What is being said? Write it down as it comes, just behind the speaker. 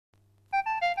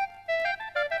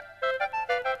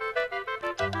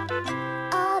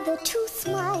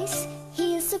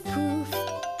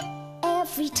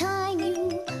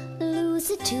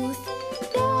tooth.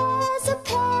 There's a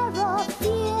pair of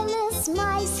fearless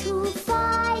mice who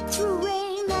fight through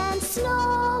rain and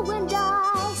snow and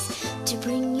ice to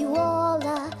bring you all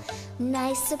a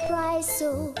nice surprise.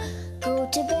 So go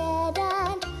to bed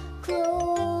and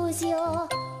close your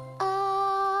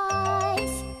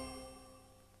eyes.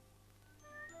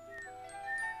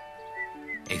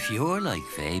 If you're like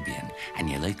Fabian and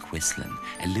you like whistling,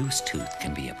 a loose tooth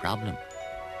can be a problem.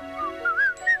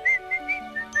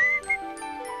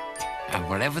 And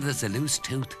wherever there's a loose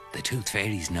tooth, the tooth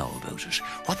fairies know about it.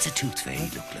 What's a tooth fairy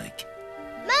look like?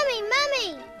 Mummy,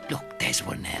 Mummy! Look, there's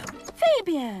one now.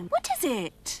 Fabian, what is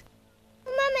it?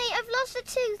 Mummy, I've lost a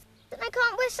tooth and I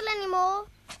can't whistle anymore.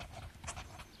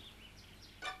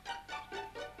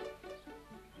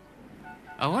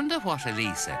 I wonder what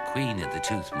Elisa, Queen of the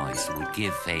Tooth Mice, would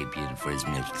give Fabian for his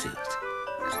milk tooth.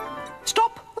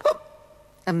 Stop!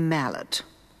 A mallet.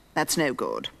 That's no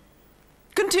good.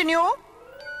 Continue.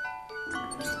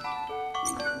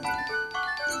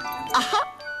 Aha!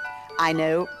 I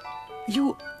know.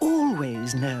 You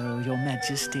always know, Your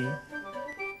Majesty.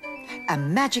 A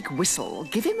magic whistle.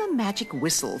 Give him a magic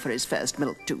whistle for his first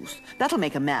milk tooth. That'll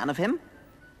make a man of him.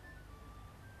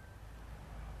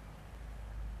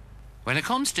 When it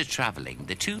comes to travelling,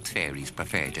 the tooth fairies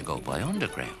prefer to go by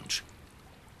underground.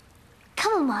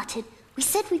 Come on, Martin. We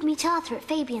said we'd meet Arthur at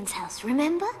Fabian's house,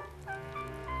 remember?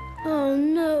 Oh,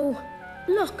 no.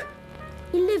 Look,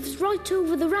 he lives right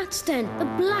over the rat's den, the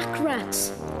black rats.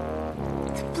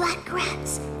 The black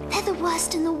rats. They're the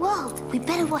worst in the world. We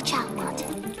better watch out,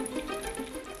 Martin.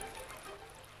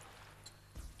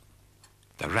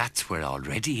 The rats were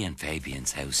already in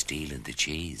Fabian's house stealing the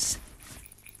cheese.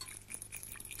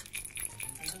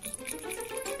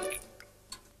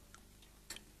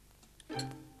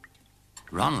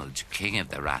 Ronald, king of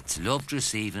the rats, loved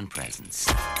receiving presents.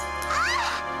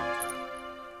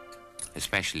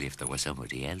 Especially if there were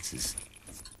somebody else's.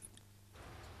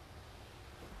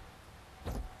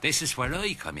 This is where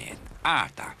I come in.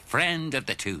 Arthur, friend of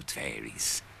the tooth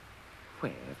fairies.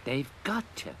 Where they've got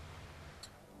you.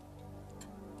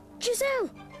 Giselle,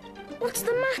 what's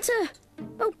the matter?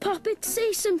 Oh, Poppet,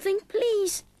 say something,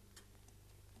 please.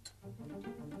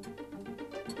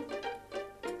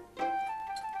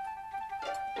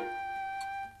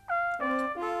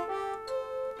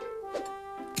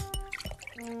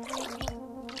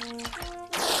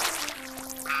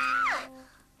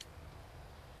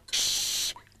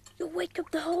 Shh! You'll wake up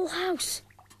the whole house.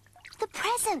 The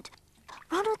present.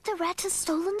 Ronald the rat has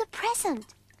stolen the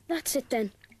present. That's it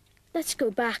then. Let's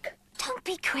go back. Don't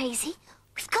be crazy.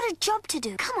 We've got a job to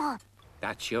do. Come on.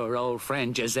 That's your old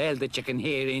friend Giselle that you can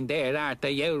hear in there, Arthur,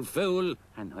 you old fool.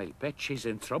 And I'll bet she's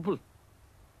in trouble.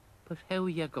 But how are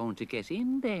you going to get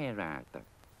in there, Arthur?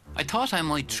 I thought I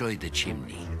might try the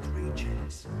chimney.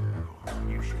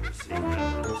 You should have seen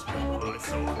her last time I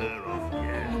saw her off,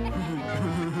 yeah.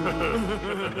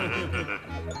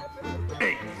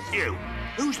 Hey, you!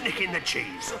 Who's nicking the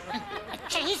cheese?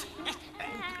 Cheese?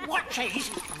 What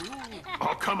cheese?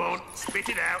 Oh, come on, spit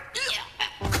it out.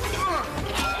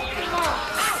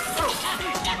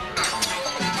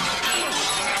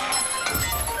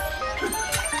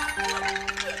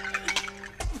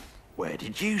 Where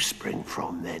did you spring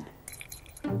from, then?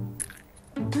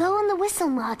 Blow on the whistle,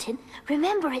 Martin.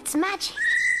 Remember, it's magic.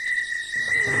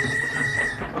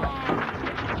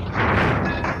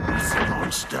 It's a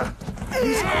monster.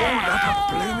 He's all like a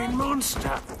blooming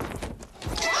monster.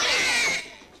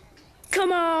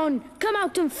 Come on, come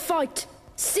out and fight.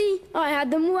 See, I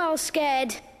had them well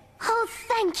scared. Oh,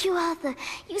 thank you, Arthur.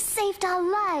 You saved our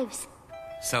lives.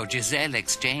 So Giselle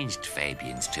exchanged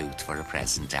Fabian's tooth for a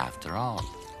present after all.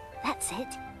 That's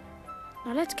it.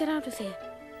 Now let's get out of here.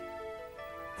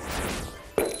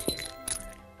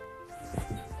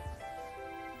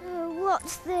 Oh,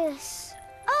 what's this?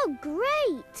 Oh,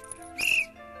 great!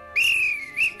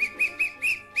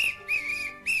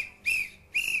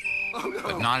 Oh, no.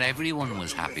 But not everyone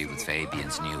was happy with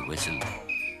Fabian's new whistle.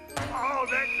 Oh,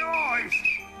 that noise!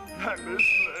 That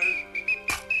whistling!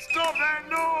 Stop that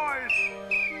noise!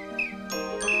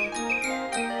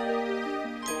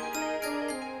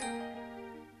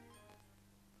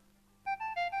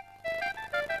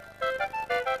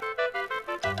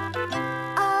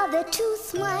 Are the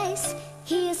tooth mice?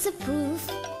 Here's the proof.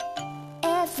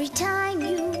 Every time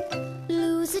you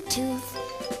lose a tooth,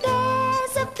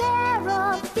 there's a pair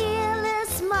of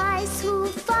fearless mice who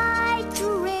fight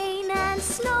through rain and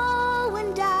snow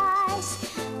and ice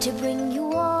to bring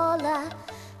you all a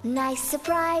nice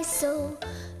surprise. So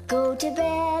go to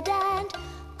bed and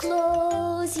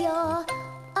close your